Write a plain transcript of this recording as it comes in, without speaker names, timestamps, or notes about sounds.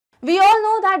We all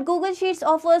know that Google Sheets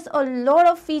offers a lot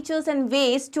of features and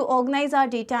ways to organize our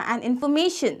data and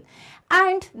information.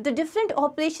 And the different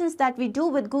operations that we do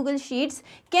with Google Sheets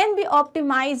can be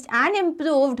optimized and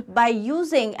improved by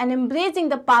using and embracing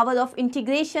the power of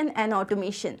integration and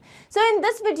automation. So in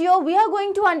this video, we are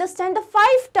going to understand the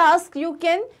 5 tasks you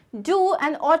can do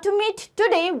and automate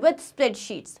today with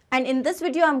spreadsheets. And in this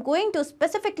video, I'm going to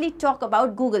specifically talk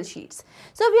about Google Sheets.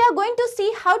 So we are going to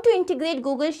see how to integrate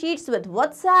Google Sheets with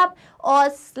WhatsApp or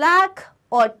Slack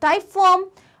or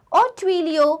Typeform or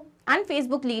Twilio and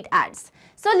Facebook lead ads.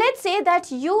 So let's say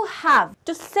that you have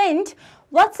to send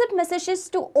WhatsApp messages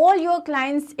to all your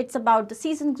clients. It's about the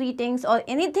season greetings or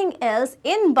anything else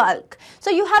in bulk. So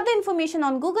you have the information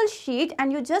on Google Sheet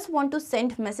and you just want to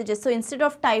send messages. So instead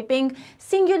of typing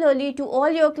singularly to all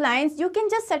your clients, you can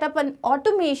just set up an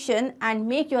automation and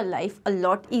make your life a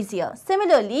lot easier.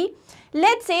 Similarly,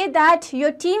 let's say that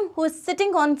your team who is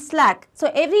sitting on Slack,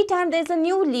 so every time there's a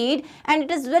new lead and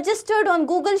it is registered on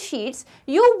Google Sheets,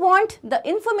 you want the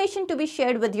information to be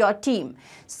shared with your team.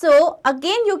 So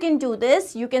again, you can do this.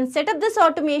 You can set up this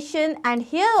automation, and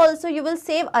here also you will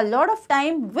save a lot of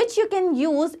time which you can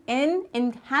use in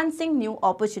enhancing new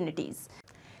opportunities.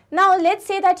 Now let's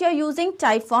say that you're using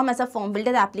Typeform as a form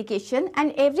builder application,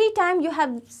 and every time you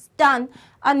have done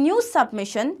a new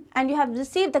submission and you have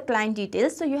received the client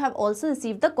details, so you have also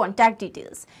received the contact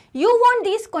details. You want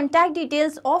these contact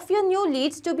details of your new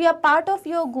leads to be a part of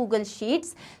your Google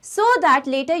Sheets so that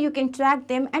later you can track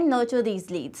them and nurture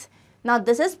these leads. Now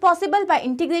this is possible by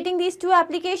integrating these two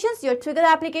applications. Your trigger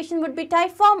application would be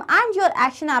Typeform and your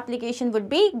action application would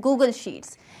be Google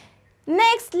Sheets.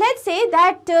 Next, let's say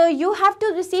that you have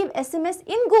to receive SMS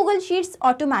in Google Sheets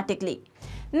automatically.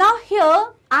 Now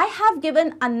here I have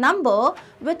given a number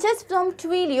which is from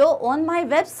Twilio on my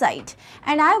website,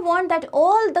 and I want that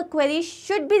all the queries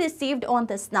should be received on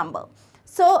this number.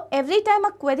 So every time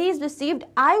a query is received,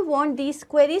 I want these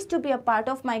queries to be a part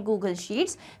of my Google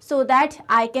Sheets so that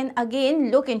I can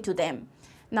again look into them.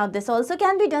 Now this also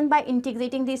can be done by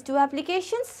integrating these two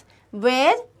applications,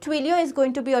 where Twilio is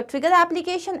going to be your trigger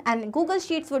application and Google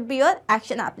Sheets would be your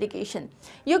action application.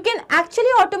 You can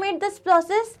actually automate this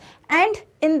process, and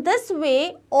in this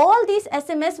way all these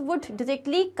SMS would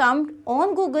directly come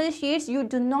on Google Sheets. You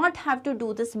do not have to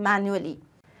do this manually.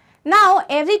 Now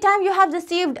every time you have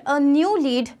received a new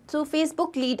lead through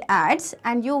Facebook lead ads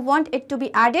and you want it to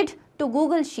be added to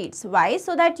Google Sheets. Why?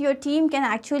 So that your team can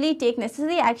actually take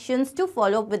necessary actions to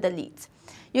follow up with the leads.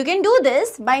 You can do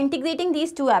this by integrating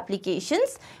these two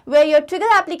applications, where your trigger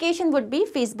application would be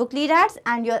Facebook lead ads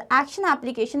and your action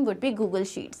application would be Google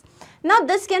Sheets. Now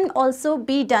this can also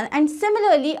be done, and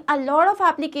similarly a lot of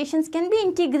applications can be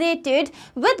integrated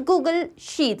with Google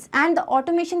Sheets and the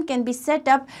automation can be set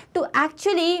up to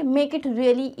actually make it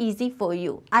really easy for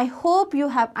you. I hope you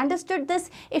have understood this.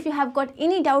 If you have got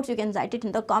any doubts, you can write it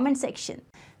in the comment section.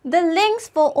 The links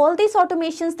for all these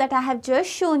automations that I have just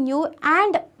shown you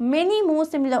and many more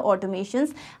similar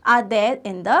automations are there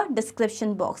in the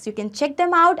description box. You can check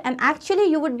them out, and actually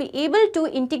you would be able to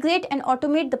integrate and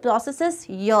automate the processes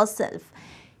yourself.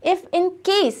 If in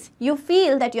case you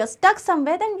feel that you're stuck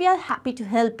somewhere, then we are happy to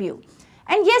help you.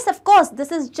 And yes, of course,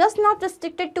 this is just not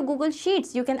restricted to Google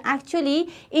Sheets. You can actually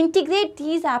integrate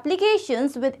these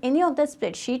applications with any of the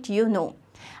spreadsheet you know.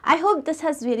 I hope this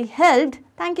has really helped.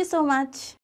 Thank you so much.